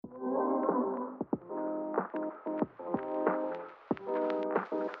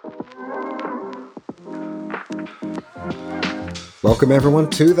Welcome, everyone,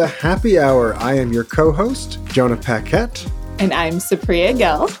 to the Happy Hour. I am your co-host, Jonah Paquette. And I'm Supriya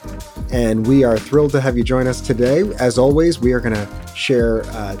Gill. And we are thrilled to have you join us today. As always, we are going to share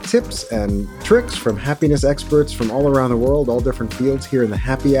tips and tricks from happiness experts from all around the world, all different fields here in the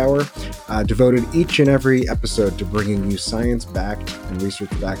Happy Hour, devoted each and every episode to bringing you science-backed and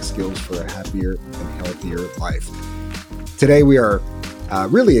research-backed skills for a happier and healthier life. Today, we are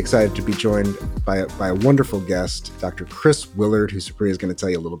really excited to be joined by a wonderful guest, Dr. Chris Willard, who Supriya is going to tell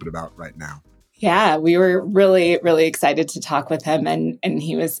you a little bit about right now. Yeah, we were really, really excited to talk with him, and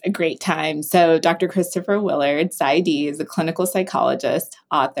he was a great time. So Dr. Christopher Willard, PsyD, is a clinical psychologist,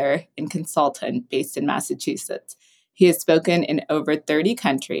 author, and consultant based in Massachusetts. He has spoken in over 30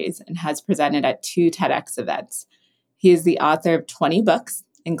 countries and has presented at 2 TEDx events. He is the author of 20 books,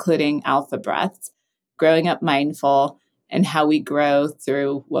 including Alpha Breaths, Growing Up Mindful, and How We Grow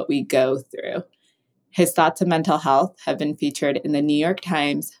Through What We Go Through. His thoughts on mental health have been featured in the New York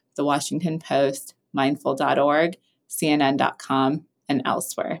Times, the Washington Post, mindful.org, CNN.com, and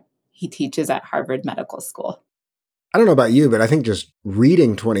elsewhere. He teaches at Harvard Medical School. I don't know about you, but I think just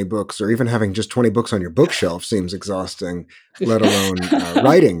reading 20 books or even having just 20 books on your bookshelf seems exhausting, let alone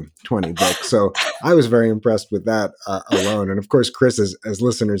writing 20 books. So I was very impressed with that alone. And of course, Chris, as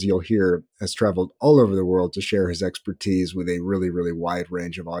listeners, you'll hear, has traveled all over the world to share his expertise with a really, really wide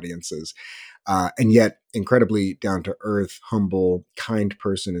range of audiences. And yet incredibly down-to-earth, humble, kind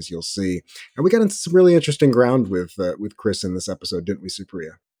person, as you'll see. And we got into some really interesting ground with Chris in this episode, didn't we,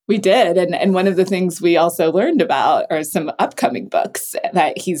 Supriya? We did. And one of the things we also learned about are some upcoming books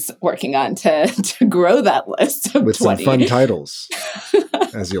that he's working on to grow that list of with 20. Some fun titles,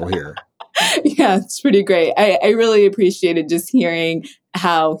 as you'll hear. Yeah, it's pretty great. I really appreciated just hearing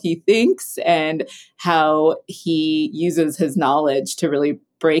how he thinks and how he uses his knowledge to really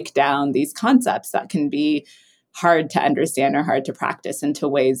break down these concepts that can be hard to understand or hard to practice into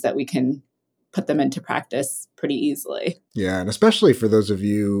ways that we can put them into practice pretty easily. Yeah, and especially for those of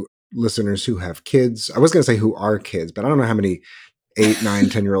you listeners who have kids. I was going to say who are kids, but I don't know how many 8, 9,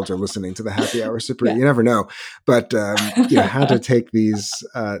 10-year-olds are listening to the Happy Hour, Supriya. Yeah. You never know. But how to take these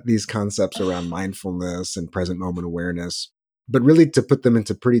concepts around mindfulness and present moment awareness, but really to put them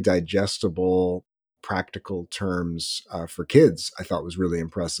into pretty digestible, practical terms for kids, I thought was really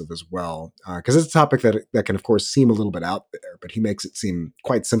impressive as well. Because it's a topic that can, of course, seem a little bit out there, but he makes it seem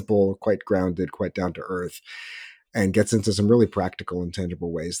quite simple, quite grounded, quite down to earth, and gets into some really practical and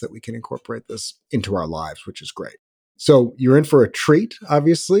tangible ways that we can incorporate this into our lives, which is great. So you're in for a treat,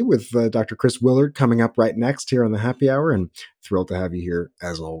 obviously, with Dr. Chris Willard coming up right next here on the Happy Hour, and thrilled to have you here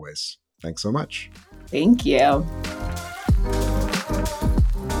as always. Thanks so much. Thank you.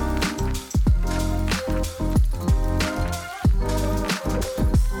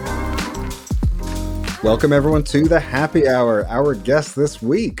 Welcome, everyone, to the Happy Hour. Our guest this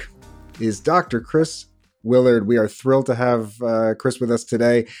week is Dr. Chris Willard. We are thrilled to have Chris with us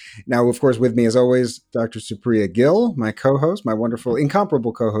today. Now, of course, with me, as always, Dr. Supriya Gill, my co-host, my wonderful,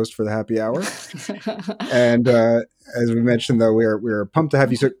 incomparable co-host for the Happy Hour. And as we mentioned, though, we're pumped to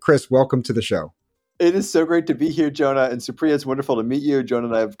have you. So, Chris, welcome to the show. It is so great to be here, Jonah. And Supriya, it's wonderful to meet you. Jonah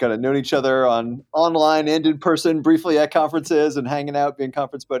and I have kind of known each other online and in person, briefly at conferences and hanging out, being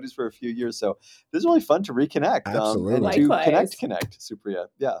conference buddies for a few years. So this is really fun to reconnect. Absolutely. And to connect, Supriya.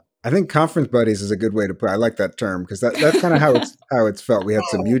 Yeah. I think conference buddies is a good way to put it. I like that term because that's kind of how it's felt. We had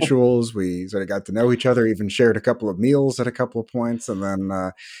some mutuals. We sort of got to know each other, even shared a couple of meals at a couple of points. And then,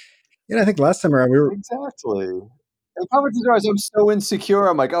 I think last time around we were... Exactly. And conferences are, I'm so insecure.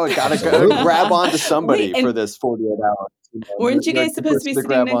 I'm like, I gotta grab onto somebody for this 48 hours. Weren't you guys supposed to be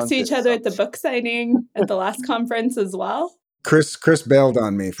sitting next to each other at the book signing at the last conference as well? Chris bailed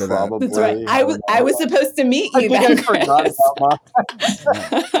on me for Probably. that. That's right. I was supposed to meet you. I forgot about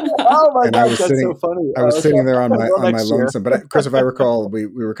Oh my gosh, that's so funny. I was sitting there on my lonesome. But Chris, if I recall, we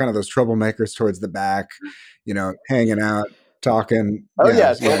were kind of those troublemakers towards the back, hanging out, talking.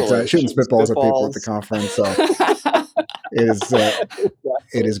 Totally. Shooting spitballs at people at the conference. So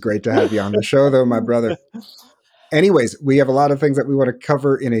it is great to have you on the show, though, my brother. Anyways, we have a lot of things that we want to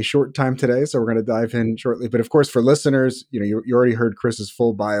cover in a short time today, so we're going to dive in shortly. But of course, for listeners, you already heard Chris's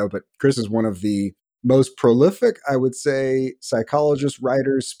full bio, but Chris is one of the most prolific, I would say, psychologists,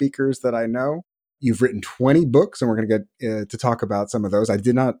 writers, speakers that I know. You've written 20 books, and we're going to get to talk about some of those. I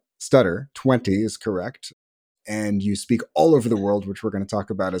did not stutter. 20 is correct. And you speak all over the world, which we're going to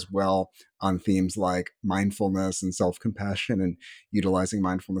talk about as well, on themes like mindfulness and self-compassion and utilizing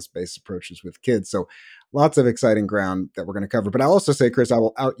mindfulness-based approaches with kids. So lots of exciting ground that we're going to cover. But I'll also say, Chris, I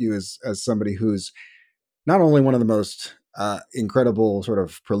will out you as somebody who's not only one of the most incredible sort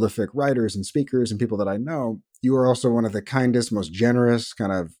of prolific writers and speakers and people that I know, you are also one of the kindest, most generous,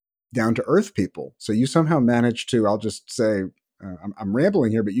 kind of down to earth people. So you somehow managed to, I'll just say, I'm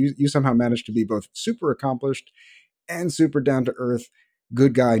rambling here, but you somehow managed to be both super accomplished and super down to earth,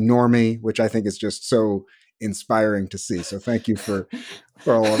 good guy, normie, which I think is just so inspiring to see. So thank you for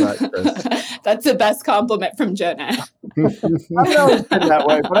all of that, Chris. That's the best compliment from Jonah. I haven't always been that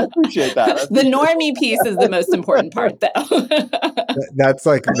way, but I appreciate that. The normie piece is the most important part, though. That's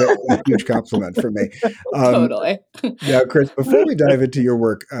like a huge compliment for me. Totally. Now, Chris, before we dive into your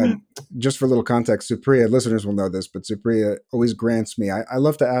work, just for a little context, Supriya, listeners will know this, but Supriya always grants me, I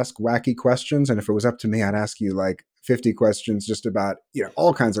love to ask wacky questions. And if it was up to me, I'd ask you like 50 questions just about,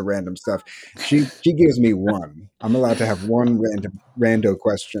 all kinds of random stuff. She gives me one. I'm allowed to have one rando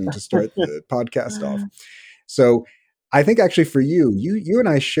question to start the podcast off. So I think actually for you and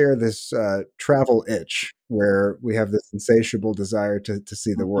I share this travel itch where we have this insatiable desire to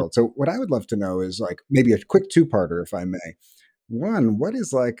see the world. So what I would love to know is like maybe a quick two-parter, if I may. One, what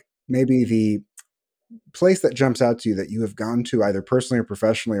is like maybe the place that jumps out to you that you have gone to either personally or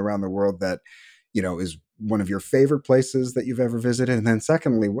professionally around the world that, is one of your favorite places that you've ever visited? And then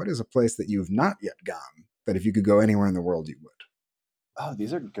secondly, what is a place that you've not yet gone that if you could go anywhere in the world, you would? Oh,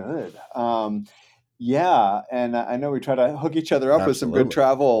 these are good. Yeah, and I know we try to hook each other up with some good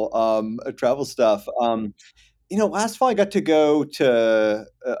travel stuff. Last fall I got to go to.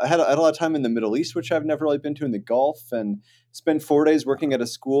 I had a lot of time in the Middle East, which I've never really been to, in the Gulf, and spent 4 days working at a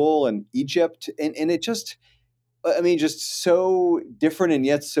school in Egypt, and it just, just so different and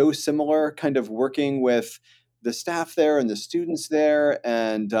yet so similar. Kind of working with the staff there and the students there,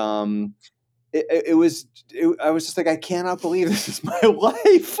 and I was just like, I cannot believe this is my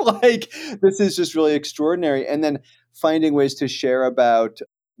life. Like, this is just really extraordinary. And then finding ways to share about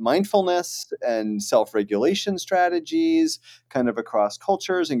mindfulness and self-regulation strategies kind of across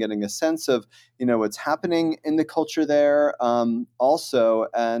cultures and getting a sense of, what's happening in the culture there also.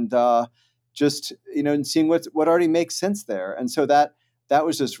 And just, and seeing what already makes sense there. And so that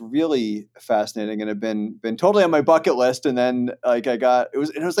was just really fascinating and had been totally on my bucket list. And then like it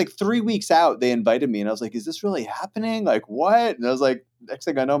was like 3 weeks out, they invited me and I was like, is this really happening? Like what? And I was like, next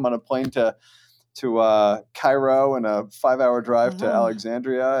thing I know, I'm on a plane to Cairo and a 5-hour drive to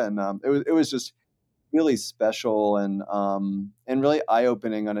Alexandria. And it was just really special and really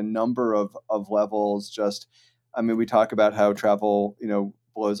eye-opening on a number of levels. Just, we talk about how travel,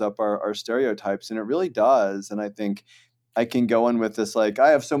 blows up our stereotypes, and it really does. And I think I can go in with this, like,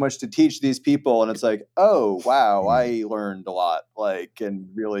 I have so much to teach these people. And it's like, oh, wow, I learned a lot, like, and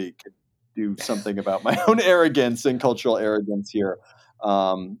really could do something about my own arrogance and cultural arrogance here.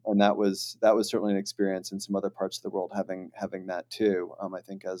 And that was certainly an experience in some other parts of the world having that too. I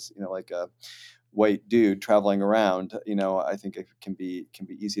think as, like a white dude traveling around, I think it can be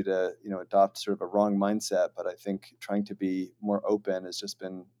easy to, adopt sort of a wrong mindset. But I think trying to be more open has just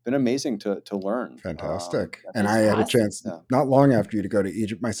been amazing to learn. Fantastic. And I had a chance not long after you to go to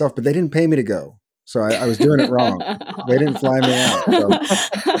Egypt myself, but they didn't pay me to go. So I was doing it wrong. They didn't fly me out. So.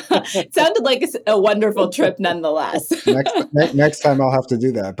 It sounded like a wonderful trip nonetheless. Next time I'll have to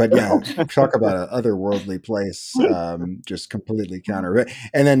do that. But yeah, talk about an otherworldly place, just completely counter.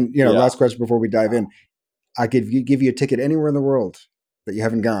 And then, last question before we dive in. I could give you a ticket anywhere in the world that you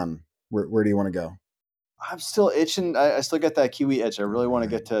haven't gone. Where do you want to go? I'm still itching. I still get that Kiwi itch. I really want to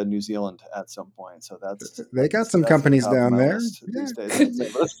get to New Zealand at some point. So they got some companies down there these days.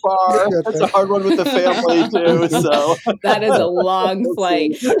 But it's far. It's a hard one with the family too. So that is a long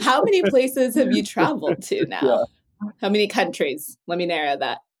flight. How many places have you traveled to now? Yeah. How many countries? Let me narrow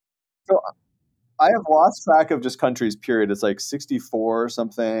that. So I have lost track of just countries, period. It's like 64 or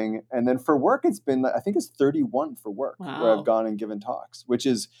something. And then for work, it's been, I think it's 31 for work. Wow. Where I've gone and given talks, which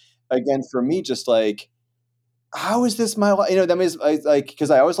is, again, for me, just like, how is this my life? That means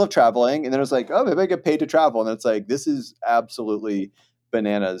because I always love traveling. And then it was like, oh, maybe I get paid to travel. And it's like, this is absolutely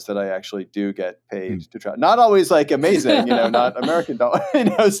bananas that I actually do get paid to travel. Not always like amazing, not American dollar,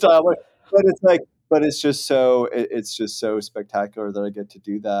 style, but it's just so spectacular that I get to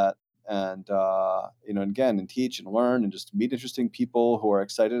do that. And, again, and teach and learn and just meet interesting people who are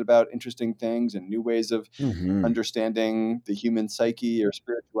excited about interesting things and new ways of understanding the human psyche or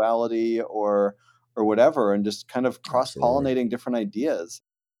spirituality or whatever, and just kind of cross-pollinating different ideas.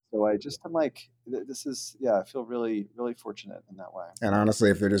 So I'm like, this is, I feel really, really fortunate in that way. And honestly,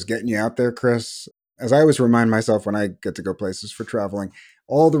 if they're just getting you out there, Chris, as I always remind myself when I get to go places for traveling,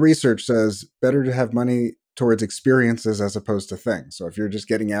 all the research says better to have money towards experiences as opposed to things. So if you're just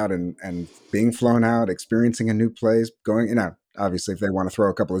getting out and being flown out, experiencing a new place, going, obviously if they want to throw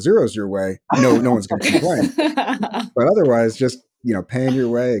a couple of zeros your way, no one's going to complain. But otherwise, just paying your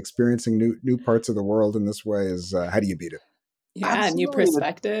way, experiencing new parts of the world in this way is how do you beat it? Yeah, Absolutely. new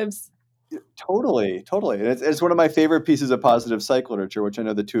perspectives. Totally. And it's one of my favorite pieces of positive psych literature, which I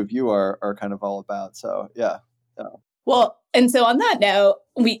know the two of you are kind of all about. So yeah. Well, and so on that note,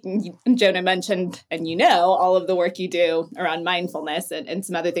 Jonah mentioned, and all of the work you do around mindfulness and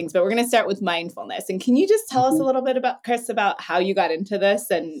some other things, but we're going to start with mindfulness. And can you just tell us a little bit about, Chris, about how you got into this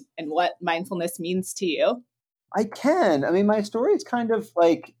and what mindfulness means to you? I can. I mean, my story is kind of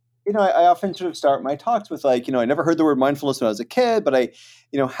like, I often sort of start my talks with like, I never heard the word mindfulness when I was a kid, but I,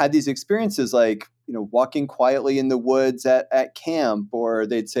 had these experiences like, walking quietly in the woods at camp, or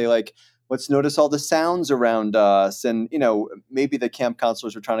they'd say like, let's notice all the sounds around us. And, maybe the camp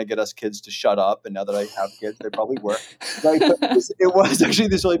counselors were trying to get us kids to shut up. And now that I have kids, they probably were. Right? But it was actually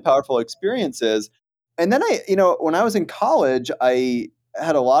these really powerful experiences. And then when I was in college, I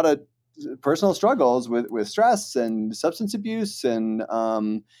had a lot of personal struggles with stress and substance abuse and,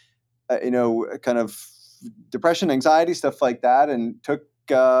 kind of depression, anxiety, stuff like that. And took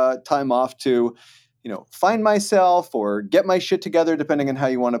time off to, find myself or get my shit together, depending on how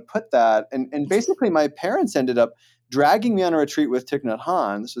you want to put that. And basically my parents ended up dragging me on a retreat with Thich Nhat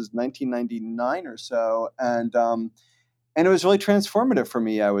Hanh. This was 1999 or so. And it was really transformative for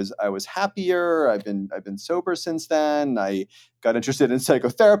me. I was happier. I've been sober since then. I got interested in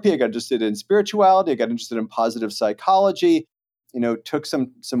psychotherapy. I got interested in spirituality. I got interested in positive psychology. Took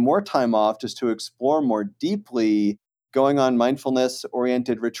some more time off just to explore more deeply, going on mindfulness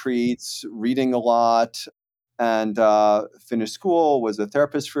oriented retreats, reading a lot, and finished school. Was a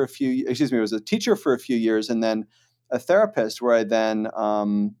was a teacher for a few years, and then a therapist, where I then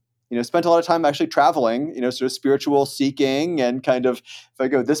spent a lot of time actually traveling, sort of spiritual seeking, and kind of, if I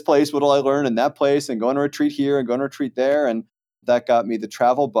go this place, what will I learn in that place, and go on a retreat here and go on a retreat there. And that got me the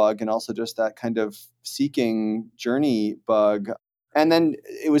travel bug, and also just that kind of seeking journey bug. And then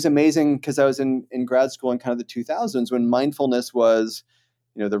it was amazing because I was in grad school in kind of the 2000s when mindfulness was,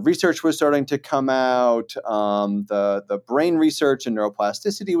 the research was starting to come out, the brain research and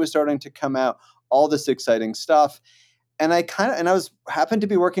neuroplasticity was starting to come out, all this exciting stuff. And I happened to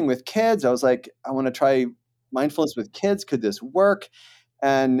be working with kids. I was like, I want to try mindfulness with kids. Could this work?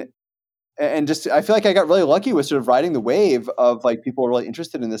 And just, I feel like I got really lucky with sort of riding the wave of like people were really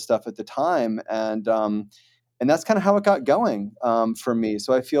interested in this stuff at the time. And that's kind of how it got going for me.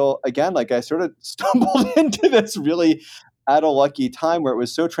 So I feel, again, like I sort of stumbled into this really at a lucky time where it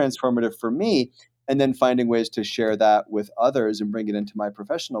was so transformative for me. And then finding ways to share that with others and bring it into my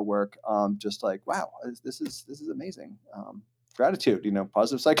professional work. Just like, wow, this is amazing. Gratitude,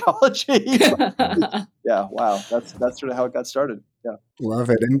 positive psychology. Yeah, wow. That's sort of how it got started. Yeah.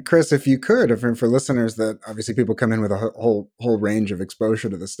 Love it. And Chris, if you could, for listeners that obviously people come in with a whole range of exposure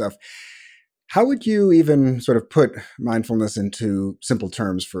to this stuff, how would you even sort of put mindfulness into simple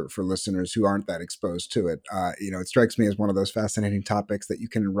terms for listeners who aren't that exposed to it? It strikes me as one of those fascinating topics that you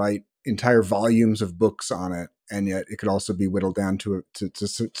can write entire volumes of books on it, and yet it could also be whittled down to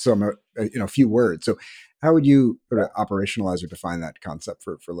some few words. So, how would you sort of operationalize or define that concept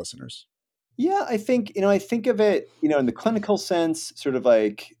for listeners? Yeah, I think of it, in the clinical sense, sort of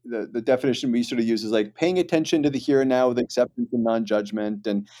like the definition we sort of use is like paying attention to the here and now with acceptance and non-judgment.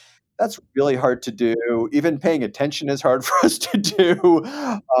 And that's really hard to do. Even paying attention is hard for us to do.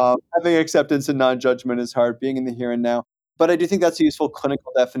 Having acceptance and non-judgment is hard. Being in the here and now. But I do think that's a useful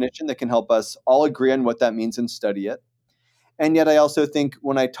clinical definition that can help us all agree on what that means and study it. And yet I also think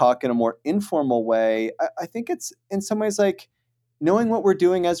when I talk in a more informal way, I think it's in some ways like knowing what we're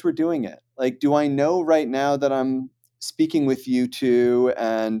doing as we're doing it. Like, do I know right now that I'm speaking with you two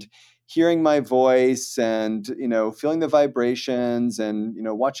and hearing my voice and, feeling the vibrations and,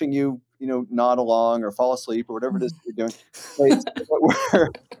 watching you, nod along or fall asleep or whatever it is you're doing. Right? So that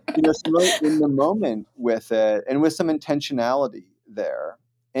we're, so really in the moment with it and with some intentionality there.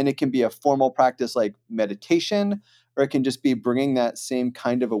 And it can be a formal practice like meditation, or it can just be bringing that same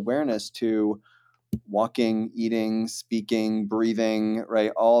kind of awareness to walking, eating, speaking, breathing,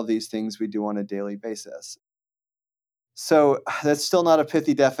 right? All of these things we do on a daily basis. So that's still not a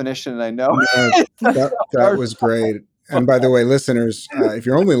pithy definition, I know. That was great. And by the way, listeners, if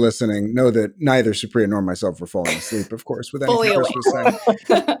you're only listening, know that neither Supriya nor myself were falling asleep, of course, with anything Chris was saying.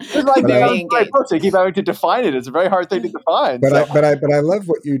 It's like they keep having to define it. It's a very hard thing to define. But I love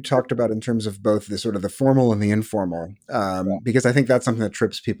what you talked about in terms of both the sort of the formal and the informal, because I think that's something that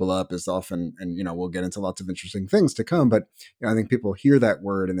trips people up is often, and we'll get into lots of interesting things to come. But I think people hear that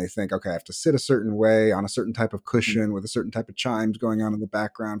word and they think, okay, I have to sit a certain way on a certain type of cushion with a certain type of chimes going on in the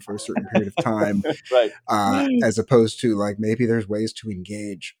background for a certain period of time, right? As opposed to like maybe there's ways to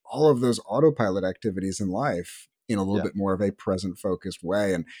engage all of those autopilot activities in life in a little bit more of a present focused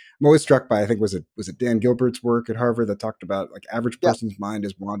way. And I'm always struck by, I think, was it Dan Gilbert's work at Harvard that talked about like average person's mind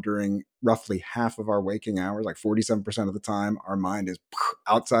is wandering roughly half of our waking hours, like 47% of the time our mind is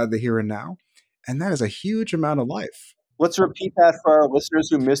outside the here and now. And that is a huge amount of life. Let's repeat that for our listeners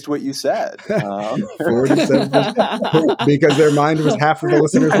who missed what you said. 47%, because their mind was half of the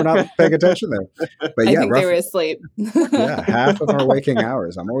listeners were not paying attention there. But I think they were asleep. Yeah, half of our waking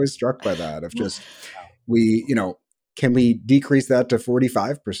hours. I'm always struck by that. Of just can we decrease that to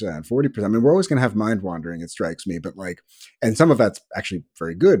 45%, 40%? I mean, we're always going to have mind wandering, it strikes me, but like, and some of that's actually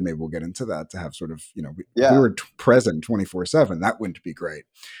very good. Maybe we'll get into that to have sort of, if we were present 24/7, that wouldn't be great.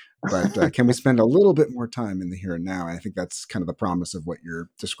 But can we spend a little bit more time in the here and now? And I think that's kind of the promise of what you're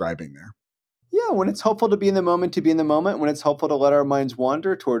describing there. Yeah, when it's helpful to be in the moment, when it's helpful to let our minds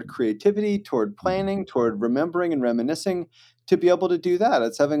wander toward creativity, toward planning, toward remembering and reminiscing, to be able to do that.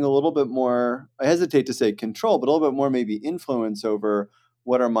 It's having a little bit more, I hesitate to say control, but a little bit more maybe influence over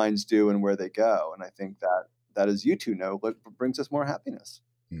what our minds do and where they go. And I think that as you two know, what brings us more happiness.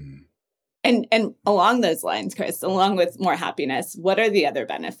 Mm. And along those lines, Chris, along with more happiness, what are the other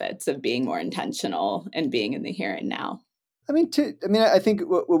benefits of being more intentional and being in the here and now? I think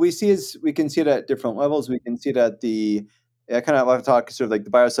what we see is we can see it at different levels. We can see it at I kind of want to talk sort of like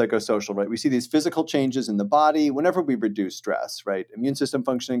the biopsychosocial, right? We see these physical changes in the body whenever we reduce stress, right? Immune system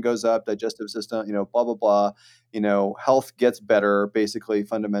functioning goes up, digestive system, blah, blah, blah, health gets better, basically,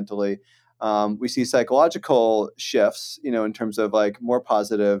 fundamentally. We see psychological shifts, in terms of like more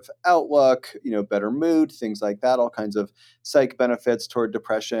positive outlook, better mood, things like that, all kinds of psych benefits toward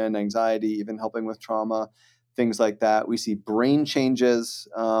depression, anxiety, even helping with trauma, things like that. We see brain changes,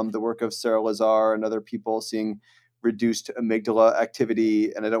 the work of Sarah Lazar and other people seeing reduced amygdala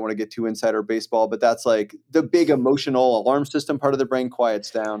activity. And I don't want to get too insider baseball, but that's like the big emotional alarm system part of the brain quiets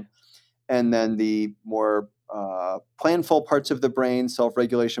down. And then the more planful parts of the brain,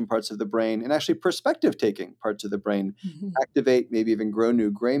 self-regulation parts of the brain, and actually perspective-taking parts of the brain activate, maybe even grow new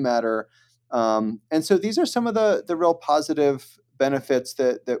gray matter. And so these are some of the real positive benefits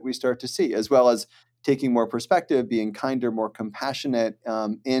that we start to see, as well as taking more perspective, being kinder, more compassionate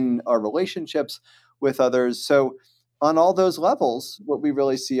in our relationships with others. So on all those levels, what we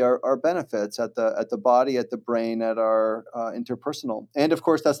really see are benefits at the body, at the brain, at our interpersonal. And of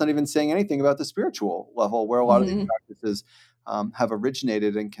course, that's not even saying anything about the spiritual level, where a lot of these practices have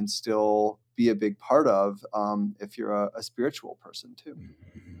originated and can still be a big part of if you're a spiritual person too.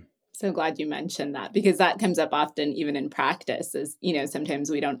 So glad you mentioned that, because that comes up often, even in practice, is, sometimes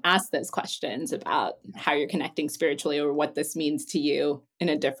we don't ask those questions about how you're connecting spiritually or what this means to you in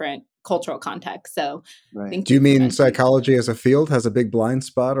a different cultural context. So right. Do you mean psychology as a field has a big blind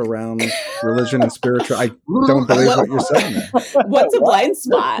spot around religion and spiritual? I don't believe what you're saying there. What's a blind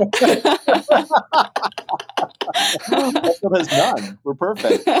spot? That's what has none. We're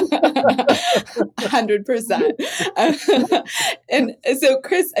perfect. 100%. And so,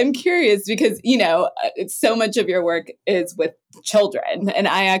 Chris, I'm curious because, so much of your work is with children, and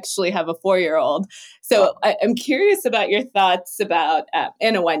I actually have a 4-year-old. So I'm curious about your thoughts about,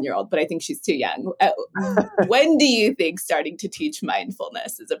 and a 1-year-old, but I think she's too young. When do you think starting to teach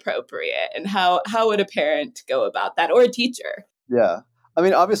mindfulness is appropriate, and how would a parent go about that, or a teacher? Yeah. I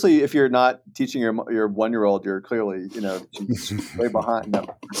mean, obviously, if you're not teaching your 1-year-old, you're clearly, she's way behind them.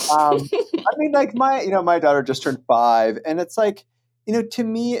 Like my daughter just turned 5, and it's like, to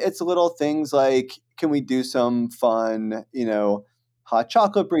me, it's little things like, can we do some fun, hot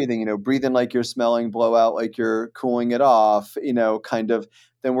chocolate breathing, breathe in like you're smelling, blow out like you're cooling it off, kind of.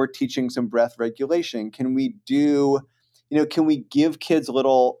 Then we're teaching some breath regulation. Can we give kids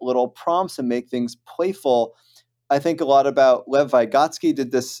little prompts and make things playful? I think a lot about Lev Vygotsky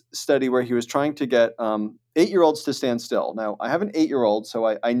did this study where he was trying to get 8-year-olds to stand still. Now, I have an 8-year-old,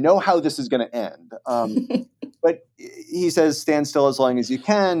 so I know how this is going to end. But he says, stand still as long as you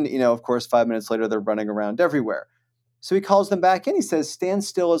can. Of course, 5 minutes later, they're running around everywhere. So he calls them back in. He says, stand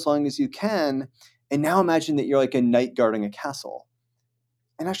still as long as you can. And now imagine that you're like a knight guarding a castle.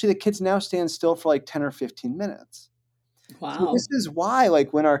 And actually, the kids now stand still for like 10 or 15 minutes. Wow. So this is why,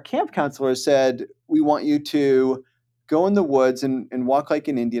 like, when our camp counselor said, we want you to go in the woods and walk like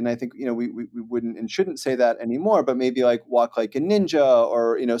an Indian, I think, we wouldn't and shouldn't say that anymore, but maybe like walk like a ninja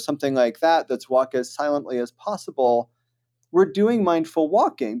or, something like that, that's walk as silently as possible. We're doing mindful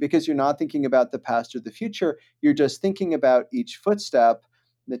walking because you're not thinking about the past or the future. You're just thinking about each footstep,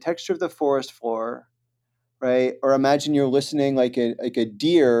 the texture of the forest floor, right? Or imagine you're listening like a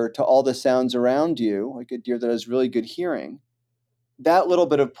deer to all the sounds around you, like a deer that has really good hearing. That little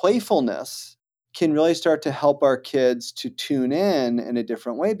bit of playfulness can really start to help our kids to tune in a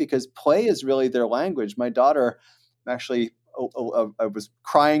different way, because play is really their language. My daughter, actually, I was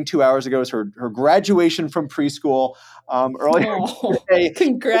crying 2 hours ago. It was her graduation from preschool earlier today.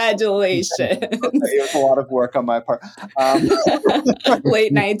 Congratulations. It was a lot of work on my part.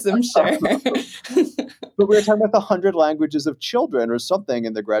 Late nights, I'm sure. But we were talking about the 100 languages of children or something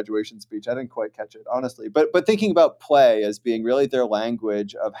in the graduation speech. I didn't quite catch it, honestly. But thinking about play as being really their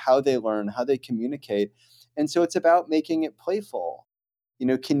language of how they learn, how they communicate. And so it's about making it playful.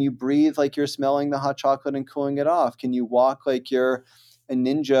 Can you breathe like you're smelling the hot chocolate and cooling it off? Can you walk like you're a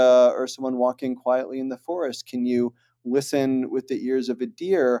ninja or someone walking quietly in the forest? Can you listen with the ears of a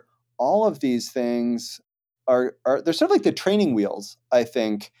deer? All of these things are they're sort of like the training wheels, I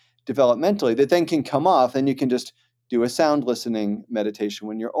think, developmentally, that then can come off and you can just do a sound listening meditation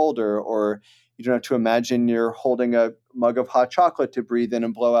when you're older, or you don't have to imagine you're holding a mug of hot chocolate to breathe in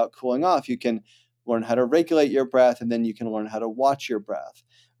and blow out, cooling off. You can learn how to regulate your breath, and then you can learn how to watch your breath,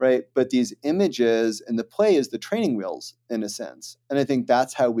 right? But these images and the play is the training wheels in a sense. And I think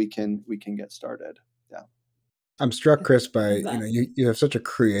that's how we can get started. Yeah. I'm struck, Chris, by, you have such a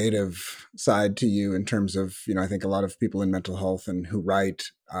creative side to you in terms of, I think a lot of people in mental health and who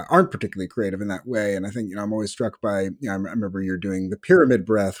write aren't particularly creative in that way. And I think, I'm always struck by, I remember you're doing the pyramid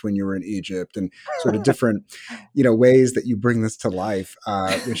breath when you were in Egypt and sort of different, ways that you bring this to life,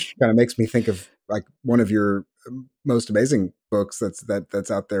 which kind of makes me think of like one of your most amazing books that's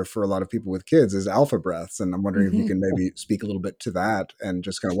out there for a lot of people with kids is Alpha Breaths. And I'm wondering if you can maybe speak a little bit to that and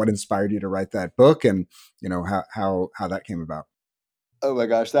just kind of what inspired you to write that book and, how that came about. Oh my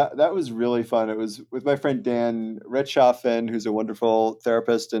gosh, that was really fun. It was with my friend Dan Retschaffen, who's a wonderful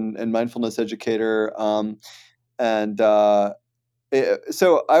therapist and mindfulness educator. So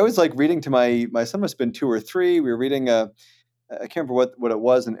I was like reading to my son must have been 2 or 3. We were reading I can't remember what it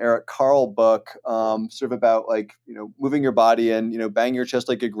was, an Eric Carle book, sort of about like, moving your body and, bang your chest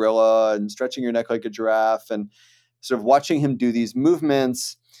like a gorilla and stretching your neck like a giraffe and sort of watching him do these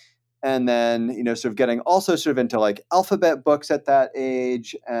movements. And then, sort of getting also sort of into like alphabet books at that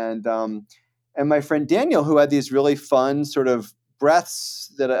age. And my friend Daniel, who had these really fun sort of breaths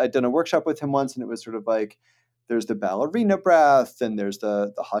that I'd done a workshop with him once. And it was sort of like, there's the ballerina breath and there's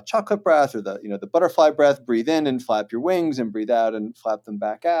the hot chocolate breath, or the butterfly breath, breathe in and flap your wings and breathe out and flap them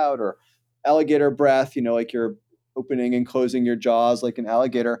back out, or alligator breath, like you're opening and closing your jaws like an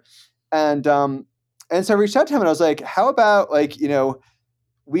alligator. And so I reached out to him and I was like, how about like,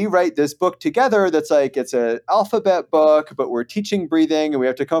 we write this book together that's like, it's an alphabet book, but we're teaching breathing and we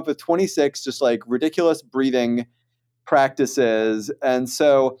have to come up with 26 just like ridiculous breathing practices. And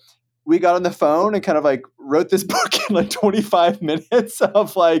so we got on the phone and kind of like wrote this book in like 25 minutes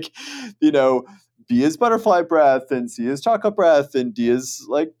of like, B is butterfly breath and C is chocolate breath and D is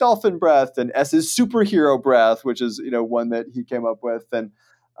like dolphin breath and S is superhero breath, which is, one that he came up with. And,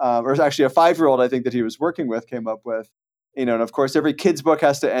 or actually a 5-year-old, I think that he was working with came up with. And of course, every kid's book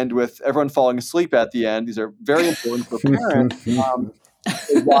has to end with everyone falling asleep at the end. These are very important for parents.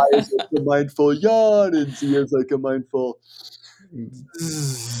 Y is like a mindful yawn, and Z is like a mindful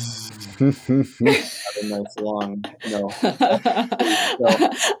a nice long, So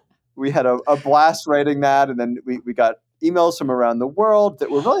we had a blast writing that, and then we got emails from around the world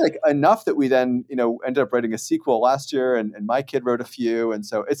that were really like enough that we then ended up writing a sequel last year, and my kid wrote a few, and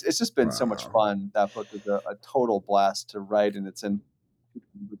so it's just been so much fun. That book is a total blast to write, and it's in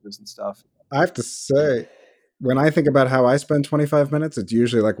languages and stuff. I have to say, when I think about how I spend 25 minutes, it's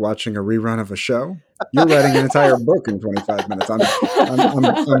usually like watching a rerun of a show. You're writing an entire book in 25 minutes. I'm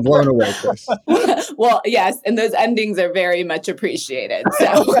blown away, Chris. Well, yes, and those endings are very much appreciated. So.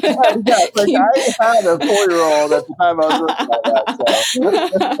 I had a 4-year-old at the time I was working on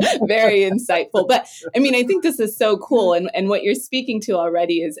that. So. Very insightful. But I mean, I think this is so cool. And what you're speaking to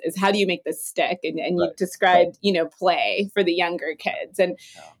already is how do you make this stick? And you described, play for the younger kids. And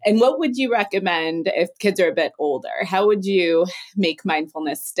what would you recommend if kids are a bit older? How would you make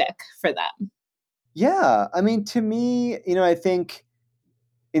mindfulness stick for them? Yeah. I mean, to me, I think,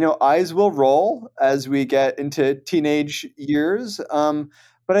 eyes will roll as we get into teenage years. But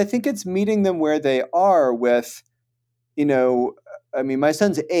I think it's meeting them where they are with, I mean, my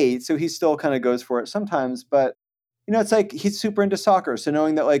son's 8, so he still kind of goes for it sometimes, but it's like he's super into soccer. So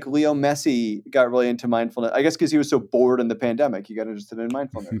knowing that like Leo Messi got really into mindfulness, I guess because he was so bored in the pandemic, he got interested in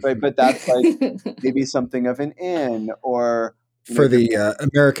mindfulness, right? But that's like maybe something of an in, or for the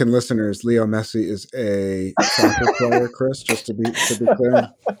American listeners, Leo Messi is a soccer player, Chris, just to be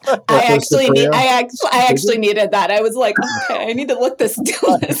clear. I actually needed that. I was like, okay, I need to look this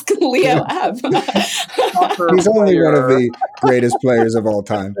Leo up. He's only one of the greatest players of all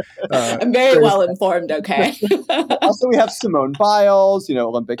time. I'm very well informed, okay. Also, we have Simone Biles,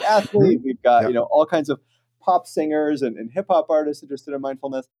 Olympic athlete. We've got, all kinds of pop singers and hip hop artists interested in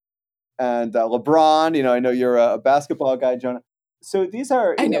mindfulness. And LeBron, I know you're a basketball guy, Jonah. So these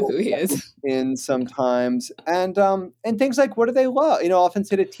are, I know who he is. In sometimes, and things like, what do they love? I often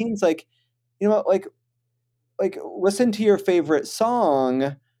say to teens, like, like listen to your favorite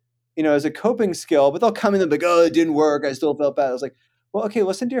song, as a coping skill. But they'll come in and be like, oh, it didn't work. I still felt bad. I was like, well, okay,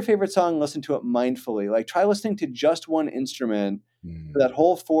 listen to your favorite song. Listen to it mindfully. Like, try listening to just one instrument for that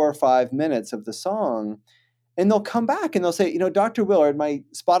whole 4 or 5 minutes of the song. And they'll come back and they'll say, Dr. Willard, my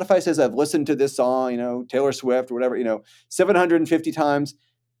Spotify says I've listened to this song, Taylor Swift or whatever, 750 times.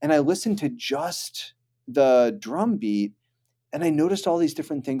 And I listened to just the drum beat and I noticed all these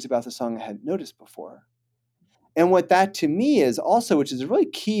different things about the song I hadn't noticed before. And what that to me is also, which is a really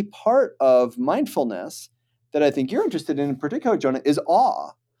key part of mindfulness that I think you're interested in particular, Jonah, is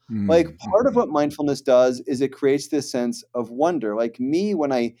awe. Like, part of what mindfulness does is it creates this sense of wonder. Like me,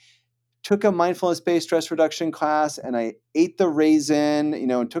 when I took a mindfulness-based stress reduction class and I ate the raisin,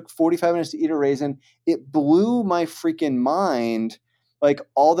 and took 45 minutes to eat a raisin, it blew my freaking mind, like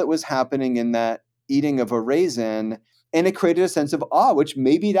all that was happening in that eating of a raisin. And it created a sense of awe, which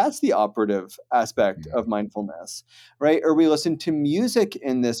maybe that's the operative aspect of mindfulness, right? Or we listen to music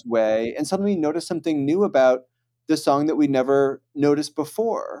in this way and suddenly notice something new about the song that we never noticed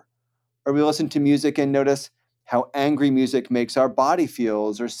before. Or we listen to music and notice how angry music makes our body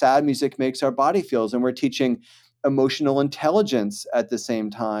feels, or sad music makes our body feels. And we're teaching emotional intelligence at the same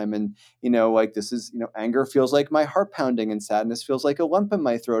time. And, like this is, anger feels like my heart pounding and sadness feels like a lump in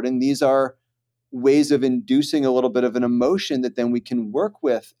my throat. And these are ways of inducing a little bit of an emotion that then we can work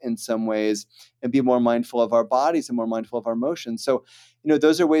with in some ways and be more mindful of our bodies and more mindful of our emotions. So,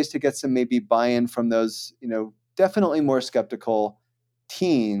 those are ways to get some maybe buy-in from those, definitely more skeptical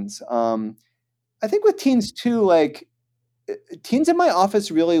teens. I think with teens too, like teens in my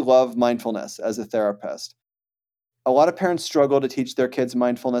office really love mindfulness as a therapist. A lot of parents struggle to teach their kids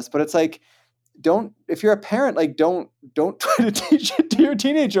mindfulness, but it's like, if you're a parent, like don't try to teach it to your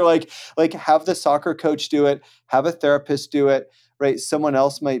teenager. Like have the soccer coach do it, have a therapist do it, right? Someone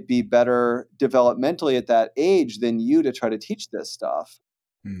else might be better developmentally at that age than you to try to teach this stuff.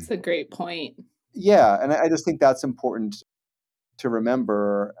 It's a great point. Yeah. And I just think that's important to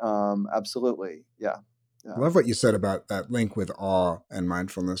remember. Absolutely. Yeah. I love what you said about that link with awe and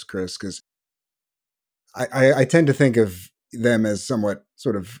mindfulness, Chris, because I tend to think of them as somewhat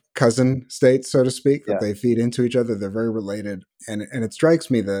sort of cousin states, so to speak, that they feed into each other. They're very related. And it strikes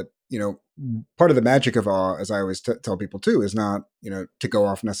me that, part of the magic of awe, as I always tell people too, is not, to go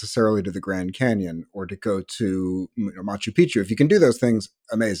off necessarily to the Grand Canyon or to go to Machu Picchu. If you can do those things,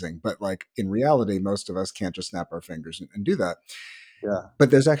 amazing. But like in reality, most of us can't just snap our fingers and do that. Yeah.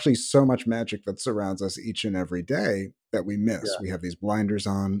 But there's actually so much magic that surrounds us each and every day that we miss. Yeah. We have these blinders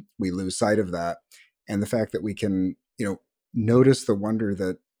on, we lose sight of that. And the fact that we can, notice the wonder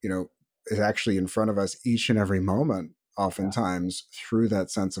that, is actually in front of us each and every moment, oftentimes through that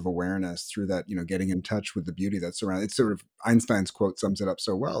sense of awareness, through that, getting in touch with the beauty that's around. It's sort of Einstein's quote sums it up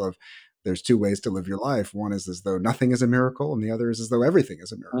so well of there's two ways to live your life. One is as though nothing is a miracle, and the other is as though everything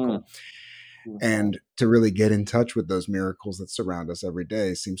is a miracle. And to really get in touch with those miracles that surround us every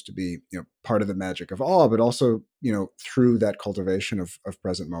day seems to be, part of the magic of awe, but also, through that cultivation of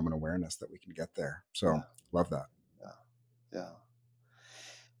present moment awareness that we can get there. So love that. Yeah.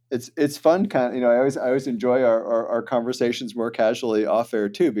 It's fun, kind of, I always enjoy our conversations more casually off air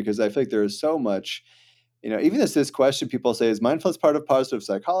too, because I feel like there is so much, even this question, people say, is mindfulness part of positive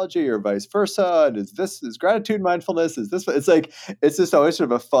psychology or vice versa? And is gratitude mindfulness? Is this, it's like, it's just always sort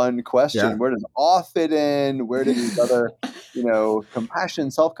of a fun question. Yeah. Where does awe fit in? Where do these other,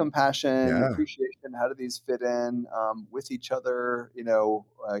 compassion, self-compassion, appreciation, how do these fit in with each other?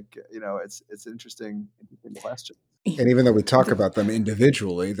 It's an interesting question. And even though we talk about them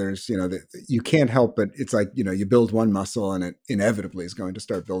individually, there's, you can't help but it's like, you build one muscle and it inevitably is going to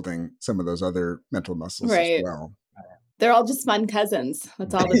start building some of those other mental muscles as well. They're all just fun cousins.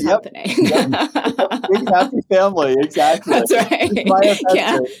 That's all that's happening. Big happy family, exactly. That's right.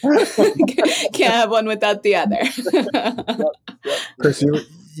 Can't have one without the other. Chris,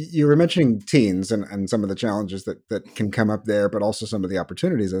 you were mentioning teens and some of the challenges that can come up there, but also some of the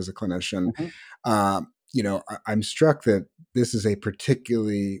opportunities as a clinician. I'm struck that this is a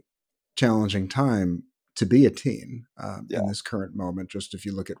particularly challenging time to be a teen in this current moment. Just if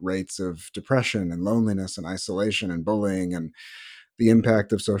you look at rates of depression and loneliness and isolation and bullying and the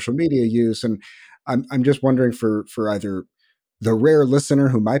impact of social media use. And I'm just wondering for either the rare listener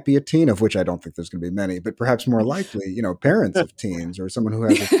who might be a teen, of which I don't think there's going to be many, but perhaps more likely, parents of teens or someone who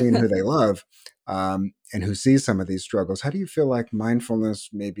has a teen who they love, and who sees some of these struggles. How do you feel like mindfulness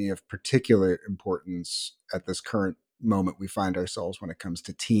may be of particular importance at this current moment we find ourselves when it comes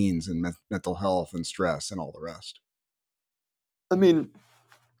to teens and mental health and stress and all the rest? I mean,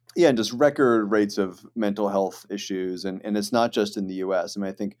 yeah, and just record rates of mental health issues. And it's not just in the US. I mean,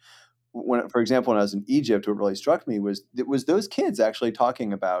 I think for example, when I was in Egypt, what really struck me was those kids actually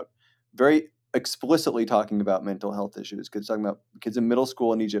talking about, very explicitly talking about mental health issues. Kids in middle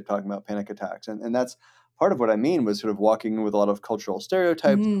school in Egypt talking about panic attacks. And that's part of what I mean was sort of walking with a lot of cultural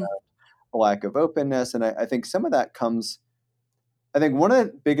stereotypes, a lack of openness. And I think some of that comes, I think one of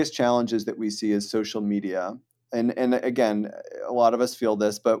the biggest challenges that we see is social media. And again, a lot of us feel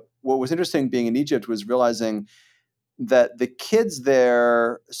this, but what was interesting being in Egypt was realizing that the kids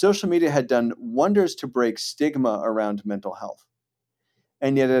there, social media had done wonders to break stigma around mental health.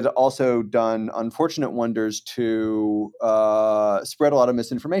 And yet it had also done unfortunate wonders to spread a lot of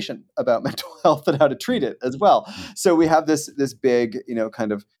misinformation about mental health and how to treat it as well. So we have this big,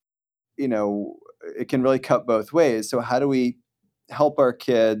 kind of, it can really cut both ways. So how do we help our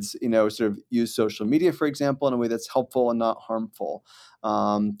kids, sort of use social media, for example, in a way that's helpful and not harmful,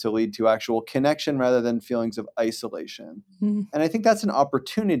 to lead to actual connection rather than feelings of isolation? Mm-hmm. And I think that's an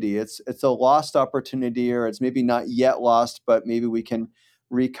opportunity. It's a lost opportunity, or it's maybe not yet lost, but maybe we can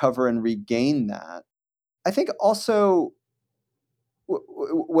recover and regain that. I think also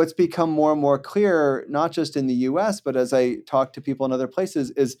what's become more and more clear, not just in the US, but as I talk to people in other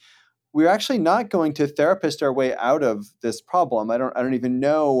places, is we're actually not going to therapist our way out of this problem. I don't even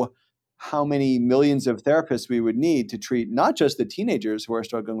know how many millions of therapists we would need to treat not just the teenagers who are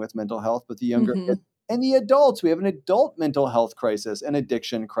struggling with mental health, but the younger kids and the adults. We have an adult mental health crisis, an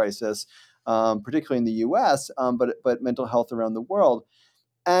addiction crisis, particularly in the US, but mental health around the world.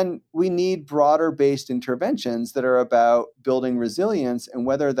 And we need broader based interventions that are about building resilience, and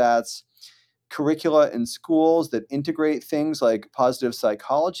whether that's curricula in schools that integrate things like positive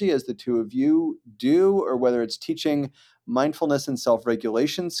psychology, as the two of you do, or whether it's teaching mindfulness and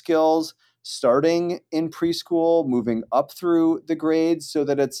self-regulation skills starting in preschool, moving up through the grades, so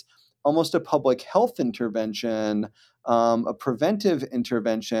that it's almost a public health intervention, a preventive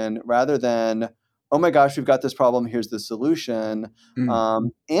intervention, rather than, oh my gosh, we've got this problem, here's the solution.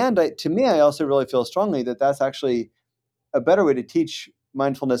 To me, I also really feel strongly that that's actually a better way to teach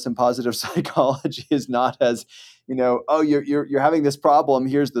mindfulness and positive psychology, is not as, oh, you're having this problem,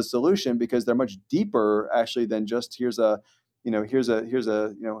 here's the solution, because they're much deeper actually than just here's a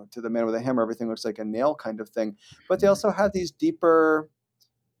to the man with a hammer, everything looks like a nail kind of thing. But they also have these deeper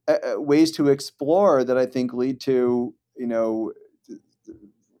ways to explore that I think lead to,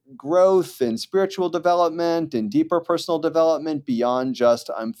 growth and spiritual development and deeper personal development beyond just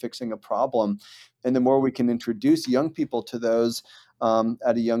I'm fixing a problem. And the more we can introduce young people to those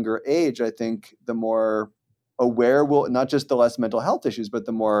at a younger age, I think the more aware we'll, not just the less mental health issues, but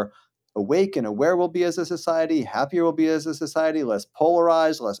the more awake and aware we'll be as a society, happier we'll be as a society, less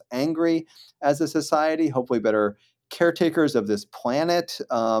polarized, less angry as a society, hopefully better caretakers of this planet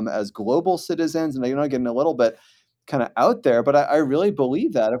as global citizens. And I'm getting a little bit kind of out there, but I really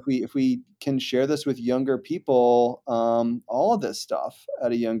believe that if we can share this with younger people, all of this stuff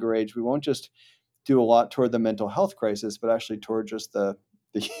at a younger age, we won't just do a lot toward the mental health crisis, but actually toward just the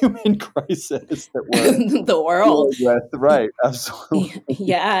human crisis that we're the world with. Right, absolutely.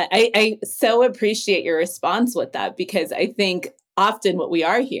 Yeah, I so appreciate your response with that, because I think often what we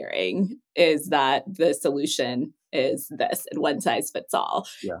are hearing is that the solution is this and one size fits all.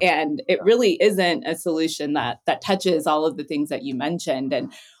 Yeah. And it really isn't a solution that touches all of the things that you mentioned.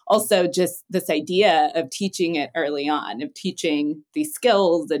 And also just this idea of teaching it early on, of teaching these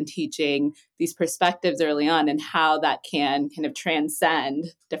skills and teaching these perspectives early on, and how that can kind of transcend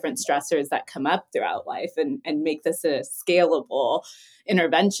different stressors that come up throughout life and make this a scalable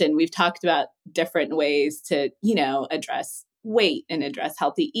intervention. We've talked about different ways to, address weight and address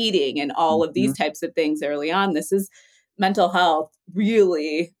healthy eating and all of these types of things early on. This is mental health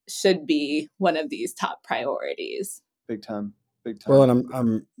really should be one of these top priorities. Big time. Well,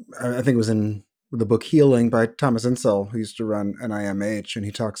 and I think it was in the book Healing by Thomas Insel, who used to run NIMH, and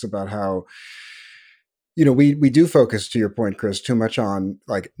he talks about how, we do focus, to your point, Chris, too much on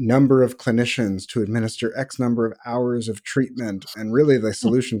like number of clinicians to administer X number of hours of treatment, and really the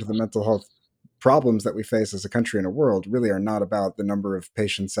solution to the mental health problems that we face as a country and a world really are not about the number of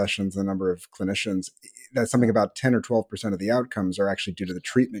patient sessions, the number of clinicians. That's something about 10 or 12% of the outcomes are actually due to the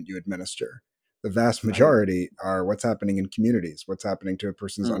treatment you administer. The vast majority are what's happening in communities, what's happening to a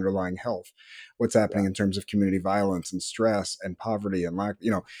person's underlying health, what's happening in terms of community violence and stress and poverty and lack,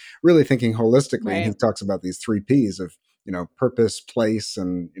 really thinking holistically. Right. And he talks about these 3 Ps of, purpose, place,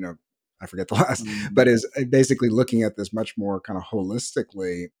 and, I forget the last, but is basically looking at this much more kind of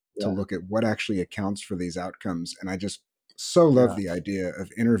holistically to look at what actually accounts for these outcomes. And I just so love the idea of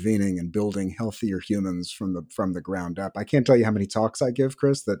intervening and building healthier humans from the ground up. I can't tell you how many talks I give,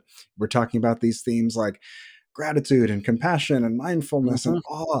 Chris, that we're talking about these themes like gratitude and compassion and mindfulness and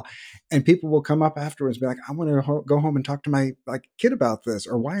awe, and people will come up afterwards and be like, I want to go home and talk to my kid about this,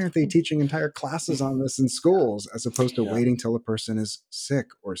 or why aren't they teaching entire classes on this in schools, as opposed to waiting till a person is sick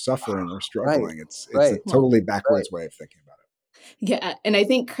or suffering or struggling. It's a totally backwards way of thinking about it. Yeah. And I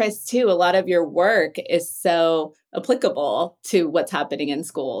think, Chris, too, a lot of your work is so applicable to what's happening in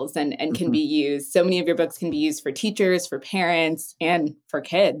schools and can be used. So many of your books can be used for teachers, for parents, and for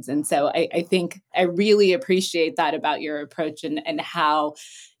kids. And so I think I really appreciate that about your approach and how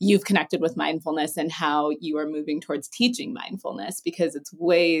you've connected with mindfulness and how you are moving towards teaching mindfulness, because it's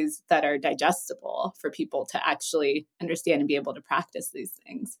ways that are digestible for people to actually understand and be able to practice these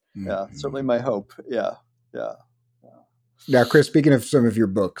things. Yeah, certainly my hope. Yeah. Now, Chris, speaking of some of your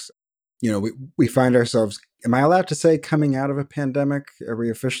books, we find ourselves, am I allowed to say coming out of a pandemic? Are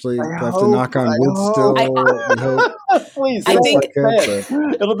we officially, do I have to knock on wood still? We hope. Please, I think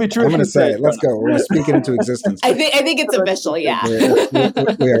it'll be true. I'm going to say it. Let's go. We're going to speak it into existence. I think it's official. Yeah.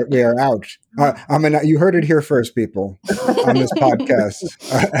 We are out. You heard it here first, people, on this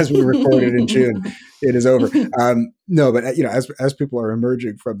podcast, as we recorded in June. It is over. No, but as people are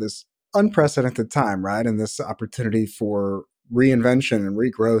emerging from this unprecedented time, right, and this opportunity for reinvention and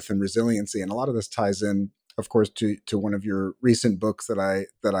regrowth and resiliency, and a lot of this ties in, of course, to one of your recent books that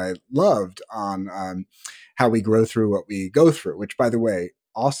I loved on how we grow through what we go through, which, by the way,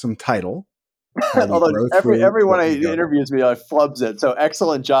 awesome title. Although everyone interviews me flubs it, so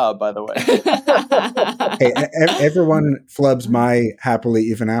excellent job, by the way. Hey, everyone flubs my happily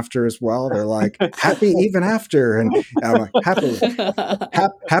even after as well. They're like, happy even after, and I'm like, happily,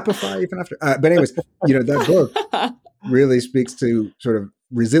 happify even after. But anyways, that book really speaks to sort of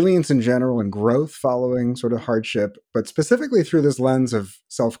resilience in general and growth following sort of hardship, but specifically through this lens of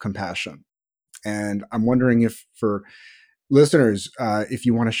self-compassion. And I'm wondering if, for listeners, if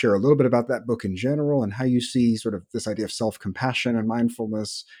you want to share a little bit about that book in general and how you see sort of this idea of self-compassion and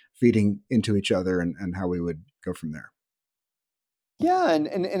mindfulness feeding into each other, and how we would go from there. Yeah, and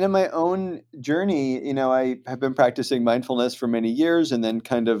in my own journey, I have been practicing mindfulness for many years, and then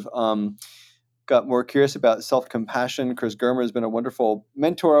kind of got more curious about self-compassion. Chris Germer has been a wonderful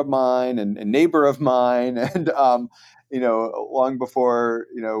mentor of mine and neighbor of mine, and long before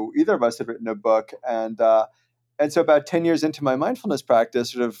either of us had written a book, and so about 10 years into my mindfulness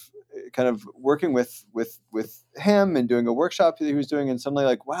practice, sort of kind of working with him and doing a workshop that he was doing, and suddenly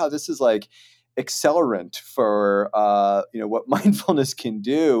like, wow, this is like accelerant for what mindfulness can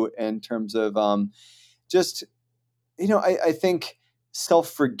do in terms of I think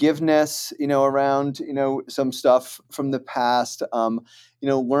self-forgiveness, around, some stuff from the past,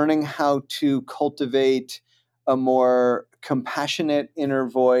 learning how to cultivate a more compassionate inner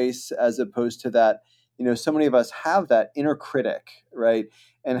voice, as opposed to that, so many of us have that inner critic, right?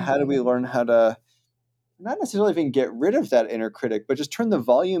 And how do we learn how to not necessarily even get rid of that inner critic, but just turn the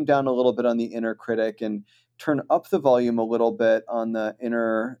volume down a little bit on the inner critic and turn up the volume a little bit on the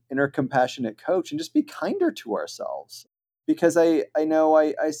inner compassionate coach, and just be kinder to ourselves. Because I know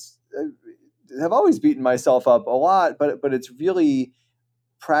I have always beaten myself up a lot, but it's really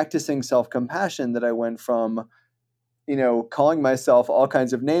practicing self-compassion that I went from, calling myself all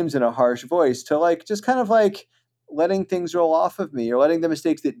kinds of names in a harsh voice to like just kind of like letting things roll off of me, or letting the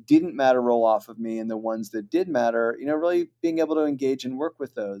mistakes that didn't matter roll off of me, and the ones that did matter, really being able to engage and work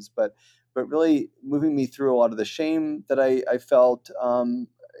with those, but really moving me through a lot of the shame that I felt,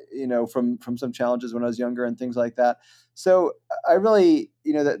 from some challenges when I was younger and things like that. So I really,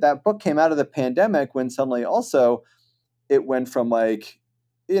 that book came out of the pandemic, when suddenly also it went from like,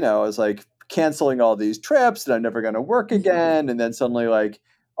 I was like canceling all these trips and I'm never going to work again. And then suddenly like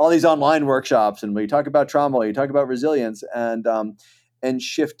all these online workshops, and we talk about trauma, we talk about resilience, and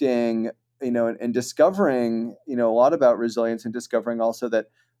shifting, and discovering, a lot about resilience, and discovering also that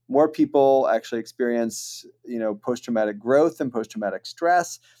more people actually experience, post-traumatic growth and post-traumatic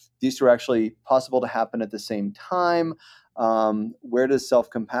stress. These two are actually possible to happen at the same time. Where does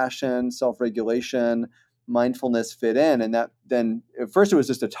self-compassion, self-regulation, mindfulness fit in? And that then at first it was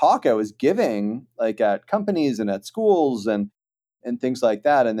just a talk I was giving like at companies and at schools and things like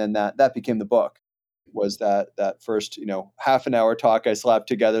that. And then that became the book. Was that first, half an hour talk I slapped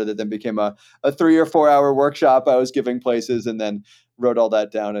together that then became a 3 or 4 hour workshop I was giving places, and then wrote all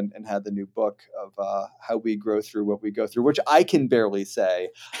that down and had the new book of how we grow through what we go through, which I can barely say.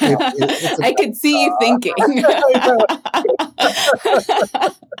 I could see you thinking.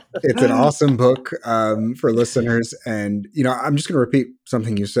 It's an awesome book for listeners. And, I'm just going to repeat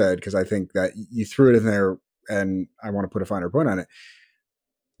something you said, because I think that you threw it in there and I want to put a finer point on it.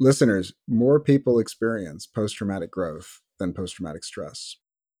 Listeners, more people experience post-traumatic growth than post-traumatic stress.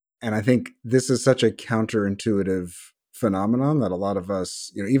 And I think this is such a counterintuitive phenomenon that a lot of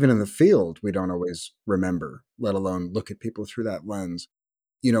us, even in the field, we don't always remember, let alone look at people through that lens,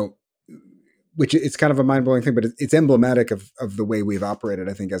 which it's kind of a mind-blowing thing, but it's emblematic of the way we've operated,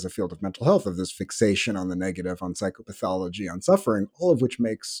 I think, as a field of mental health, of this fixation on the negative, on psychopathology, on suffering, all of which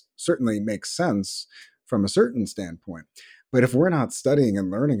certainly makes sense from a certain standpoint. But if we're not studying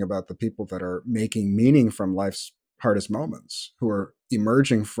and learning about the people that are making meaning from life's hardest moments, who are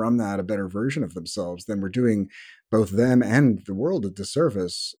emerging from that a better version of themselves, then we're doing both them and the world a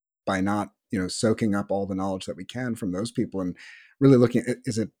disservice by not, soaking up all the knowledge that we can from those people and really looking at,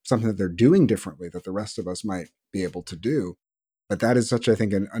 is it something that they're doing differently that the rest of us might be able to do? But that is such, I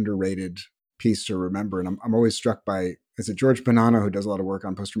think, an underrated piece to remember. And I'm always struck by, is it George Bonanno, who does a lot of work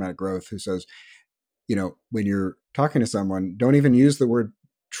on post-traumatic growth, who says, when you're talking to someone, don't even use the word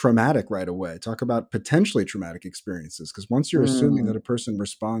traumatic right away. Talk about potentially traumatic experiences. Because once you're assuming that a person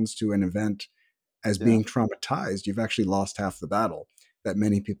responds to an event as being traumatized, you've actually lost half the battle that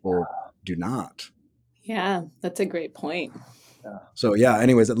many people do not. Yeah, that's a great point. So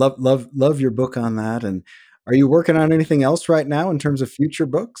anyways, I love your book on that. And are you working on anything else right now in terms of future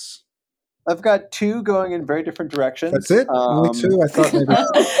books? I've got 2 going in very different directions. That's it? Only 2? I thought maybe.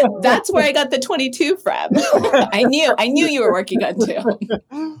 That's where I got the 22 from. I knew you were working on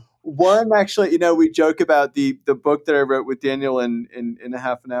 2. One, actually, we joke about the book that I wrote with Daniel in a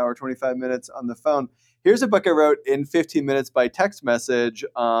half an hour, 25 minutes on the phone. Here's a book I wrote in 15 minutes by text message,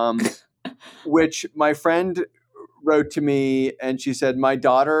 which my friend wrote to me, and she said, my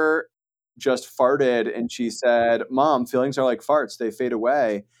daughter just farted, and she said, Mom, feelings are like farts. They fade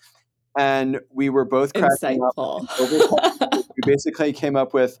away. And we were both cracking up. We basically came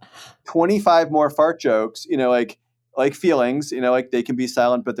up with 25 more fart jokes, like feelings, like they can be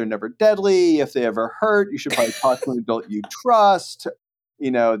silent, but they're never deadly. If they ever hurt, you should probably talk to an adult you trust.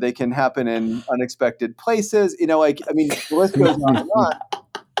 They can happen in unexpected places. The list goes on and on.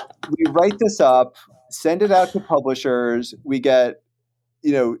 We write this up, send it out to publishers. We get,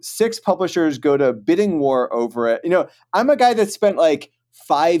 6 publishers go to bidding war over it. I'm a guy that spent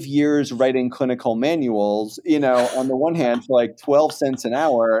 5 years writing clinical manuals, on the one hand for 12 cents an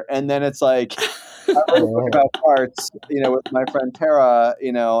hour. And then it's I wrote a book about parts, with my friend Tara,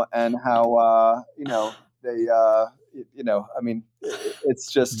 and how, they,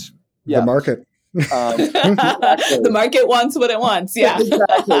 it's just, the market. Exactly. The market wants what it wants. Yeah.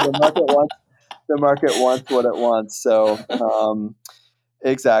 Exactly. The market wants what it wants. So,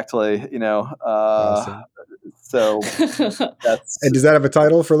 exactly, Awesome. So that's. And does that have a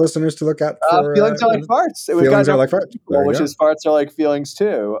title for listeners to look at? For, feelings are like farts. Feelings are like farts. Which is farts are like feelings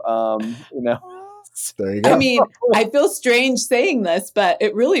too. There you go. I mean, I feel strange saying this, but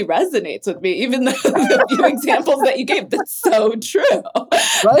it really resonates with me. Even the few examples that you gave, that's so true.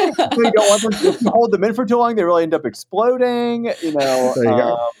 Right? So you don't want them to hold them in for too long. They really end up exploding. There you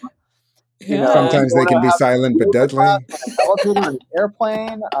go. Sometimes they can be silent but deadly. Elevator in an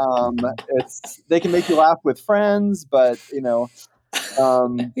airplane. They can make you laugh with friends, but they can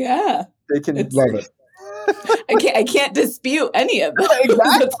love it. I can't dispute any of that.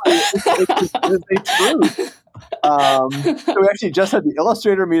 Exactly. It's true. So we actually just had the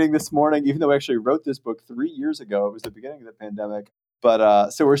illustrator meeting this morning, even though we actually wrote this book 3 years ago. It was the beginning of the pandemic. But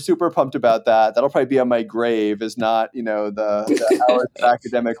so we're super pumped about that. That'll probably be on my grave, is not, the hours of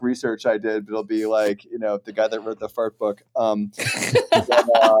academic research I did, but it'll be the guy that wrote the fart book. And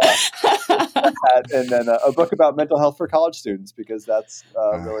then a book about mental health for college students, because that's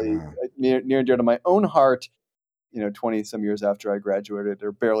really near and dear to my own heart. 20 some years after I graduated,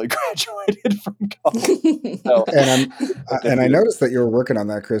 or barely graduated from college. So, and I noticed that you were working on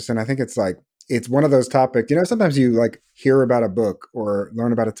that, Chris. And I think it's one of those topics, sometimes you hear about a book or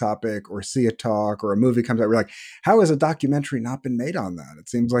learn about a topic or see a talk or a movie comes out. We're like, how has a documentary not been made on that? It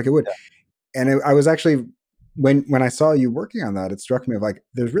seems like it would. Yeah. And I was actually, when I saw you working on that, it struck me of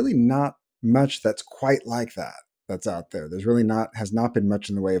there's really not much that's quite like that's out there. There's really has not been much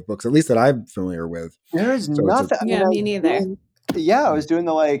in the way of books, at least that I'm familiar with. There is nothing. Me neither. I was doing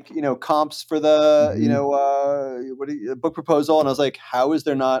the comps for the book proposal, and I was like, how is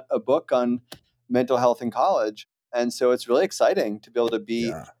there not a book on mental health in college? And so it's really exciting to be able to be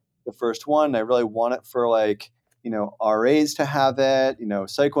the first one. I really want it for RAs to have it,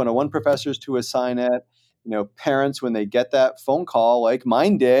 Psych 101 professors to assign it, parents when they get that phone call like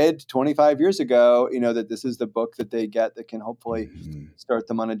mine did 25 years ago, that this is the book that they get that can hopefully start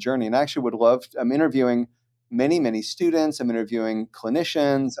them on a journey. And I actually would love, I'm interviewing many, many students. I'm interviewing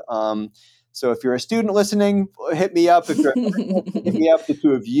clinicians. So if you're a student listening, hit me up. If you're hit me up, the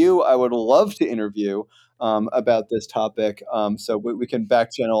two of you, I would love to interview about this topic. So we can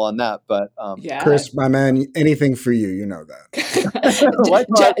back channel on that. But Chris, my man, anything for you, you know that.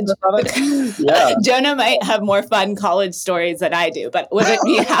 Yeah. Jonah might have more fun college stories than I do, but would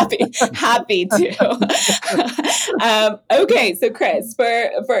be happy to. Okay, so Chris,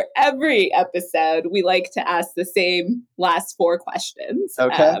 for every episode, we like to ask the same last 4 questions.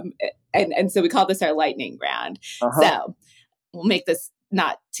 Okay. And so we call this our lightning round. So we'll make this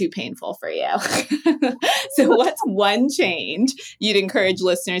not too painful for you. So what's one change you'd encourage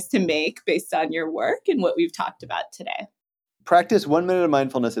listeners to make based on your work and what we've talked about today? Practice 1 minute of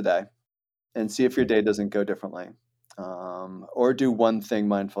mindfulness a day and see if your day doesn't go differently. Or do one thing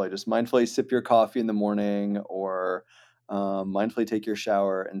mindfully. Just mindfully sip your coffee in the morning, or mindfully take your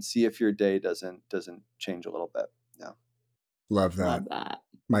shower, and see if your day doesn't change a little bit. Yeah. Love that.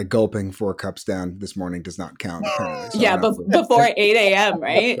 My gulping 4 cups down this morning does not count, apparently. So yeah, before 8 a.m.,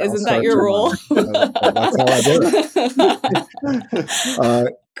 right? Isn't that your rule? That's how I do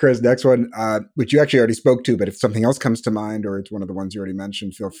it. Chris, next one, which you actually already spoke to, but if something else comes to mind, or it's one of the ones you already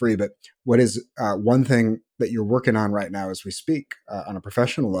mentioned, feel free. But what is one thing that you're working on right now as we speak on a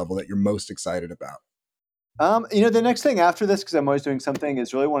professional level that you're most excited about? The next thing after this, because I'm always doing something,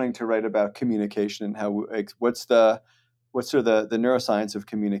 is really wanting to write about communication and how, what's the neuroscience of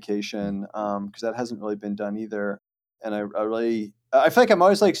communication, because that hasn't really been done either. And I feel like I'm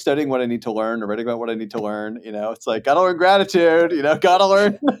always like studying what I need to learn or writing about what I need to learn. It's like, gotta learn gratitude, gotta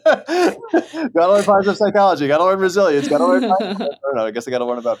learn positive psychology, gotta learn resilience, gotta learn, I don't know, I guess I gotta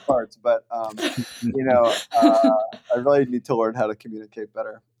learn about parts, but, I really need to learn how to communicate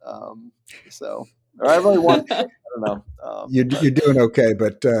better. Or I really want, I don't know. You're doing okay,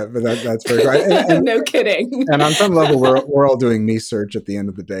 but that's very good. And, no kidding. And on some level, we're all doing me search at the end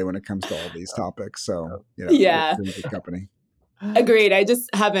of the day when it comes to all these topics. So yeah, it's a good company. Agreed. I just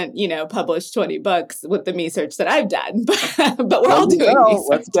haven't, published 20 books with the me search that I've done, but we're all doing me search.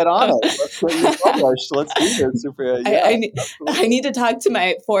 Let's get on it. Let's get you published. Let's do this. I need to talk to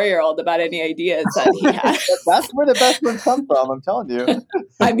my 4-year-old about any ideas that he has. That's where the best ones come from. I'm telling you.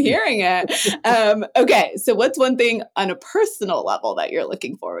 I'm hearing it. Okay. So what's one thing on a personal level that you're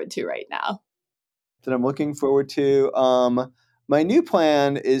looking forward to right now? That I'm looking forward to. My new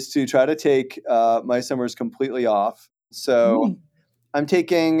plan is to try to take my summers completely off. So I'm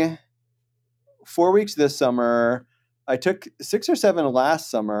taking 4 weeks this summer. I took 6 or 7 last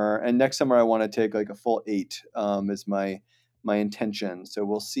summer, and next summer I want to take like a full 8 is my intention. So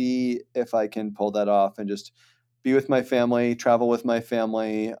we'll see if I can pull that off and just be with my family, travel with my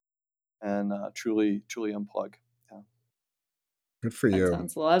family, and truly unplug. Yeah. Good for you. That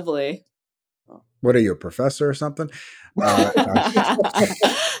sounds lovely. What are you, a professor or something? My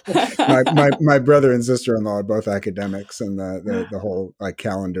brother and sister-in-law are both academics, and the whole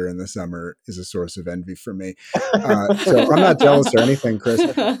calendar in the summer is a source of envy for me. So I'm not jealous or anything, Chris.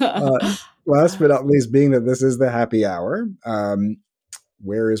 Last but not least, being that this is the happy hour,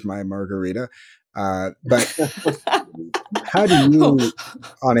 where is my margarita? But how do you,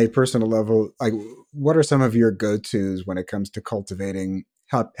 on a personal level, what are some of your go-tos when it comes to cultivating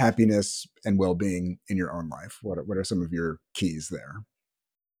happiness and well-being in your own life? What are some of your keys there?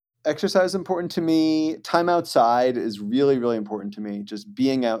 Exercise is important to me. Time outside is really, really important to me. Just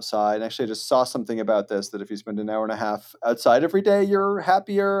being outside. And actually, I just saw something about this, that if you spend an hour and a half outside every day, you're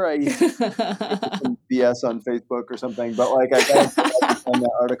happier. I some BS on Facebook or something, but I got to find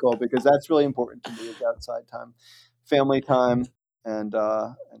that article because that's really important to me, is outside time, family time, and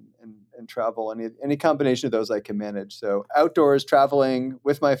travel. Any combination of those I can manage. So outdoors, traveling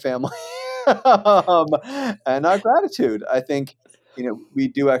with my family, and gratitude. I think, we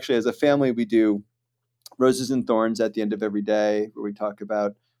do actually, as a family, we do roses and thorns at the end of every day, where we talk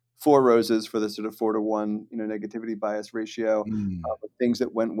about 4 roses for the sort of 4-to-1, negativity bias ratio, of things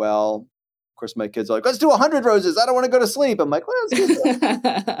that went well. Of course, my kids are like, let's do 100 roses. I don't want to go to sleep. I'm like, well, let's do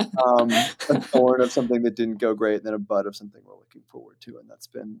that. A thorn of something that didn't go great, and then a bud of something we're looking forward to. And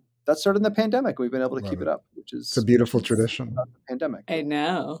that started in the pandemic. We've been able to keep it up, which is it's a beautiful tradition. Pandemic. I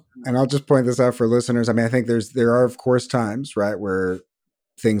know. And I'll just point this out for listeners. I mean, I think there are, of course, times, right, where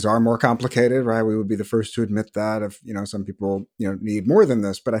things are more complicated, right? We would be the first to admit that. If some people need more than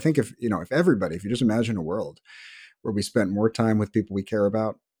this, but I think if you just imagine a world where we spent more time with people we care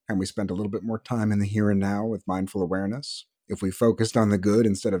about and we spent a little bit more time in the here and now with mindful awareness, if we focused on the good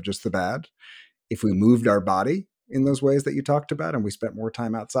instead of just the bad, if we moved our body in those ways that you talked about and we spent more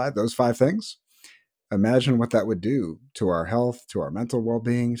time outside, those 5 things, imagine what that would do to our health, to our mental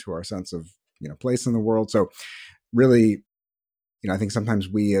well-being, to our sense of, place in the world. So really, I think sometimes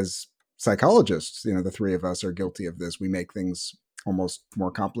we as psychologists, the 3 of us are guilty of this. We make things almost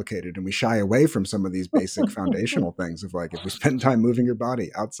more complicated and we shy away from some of these basic foundational things of like, if we spend time moving your body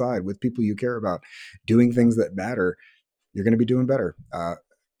outside with people you care about, doing things that matter, you're going to be doing better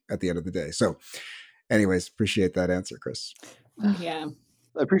at the end of the day. So anyways, appreciate that answer, Chris. Yeah.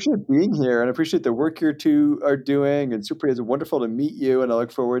 I appreciate being here and I appreciate the work you 2 are doing. And Supriya, it's wonderful to meet you. And I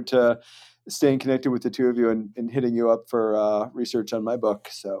look forward to staying connected with the 2 of you and hitting you up for research on my book.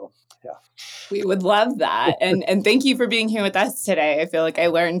 So, yeah. We would love that. And thank you for being here with us today. I feel like I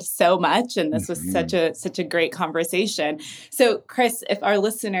learned so much and this was such a great conversation. So, Chris, if our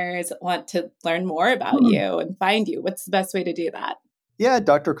listeners want to learn more about you and find you, what's the best way to do that? Yeah,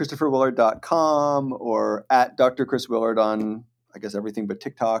 drchristopherwillard.com or at Dr. Chris Willard on, I guess, everything but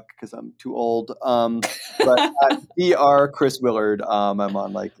TikTok because I'm too old. But at Dr. Chris Willard, I'm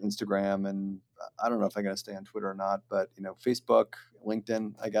on like Instagram and I don't know if I'm going to stay on Twitter or not, but Facebook,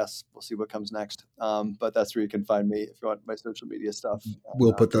 LinkedIn, I guess we'll see what comes next. But that's where you can find me if you want my social media stuff.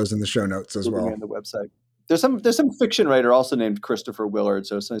 We'll put those in the show notes as well. On the website. There's some fiction writer also named Christopher Willard,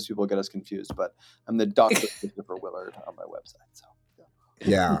 so sometimes people get us confused. But I'm the Dr. Christopher Willard on my website. So.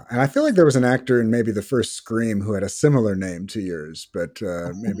 Yeah, and I feel like there was an actor in maybe the first Scream who had a similar name to yours, but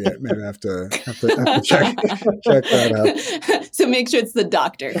maybe I have to check that out. So make sure it's the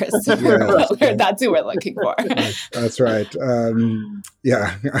Dr. Christopher Willard. That's who we're looking for. That's right.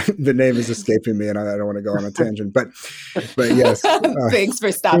 Yeah, the name is escaping me, and I don't want to go on a tangent, but yes. Thanks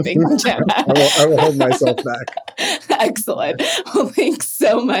for stopping, Jenna. I will hold myself back. Excellent. Well, thanks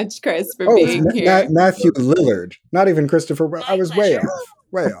so much, Chris, for being here. Matthew Lillard, not even Christopher. I was way off.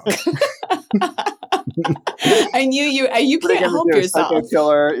 I knew you can't help yourself.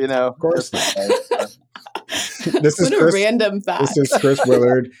 Killer, Of course. This is a random fact. This is Chris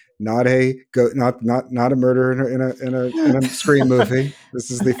Willard, not a murderer in a Scream movie.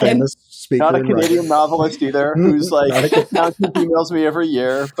 This is the famous speaker. Not a Canadian novelist either, who's like emails me every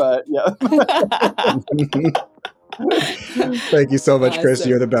year. But yeah. Thank you so much, Chris.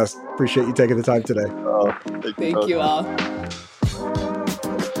 You're the best. Appreciate you taking the time today. Oh, thank you all.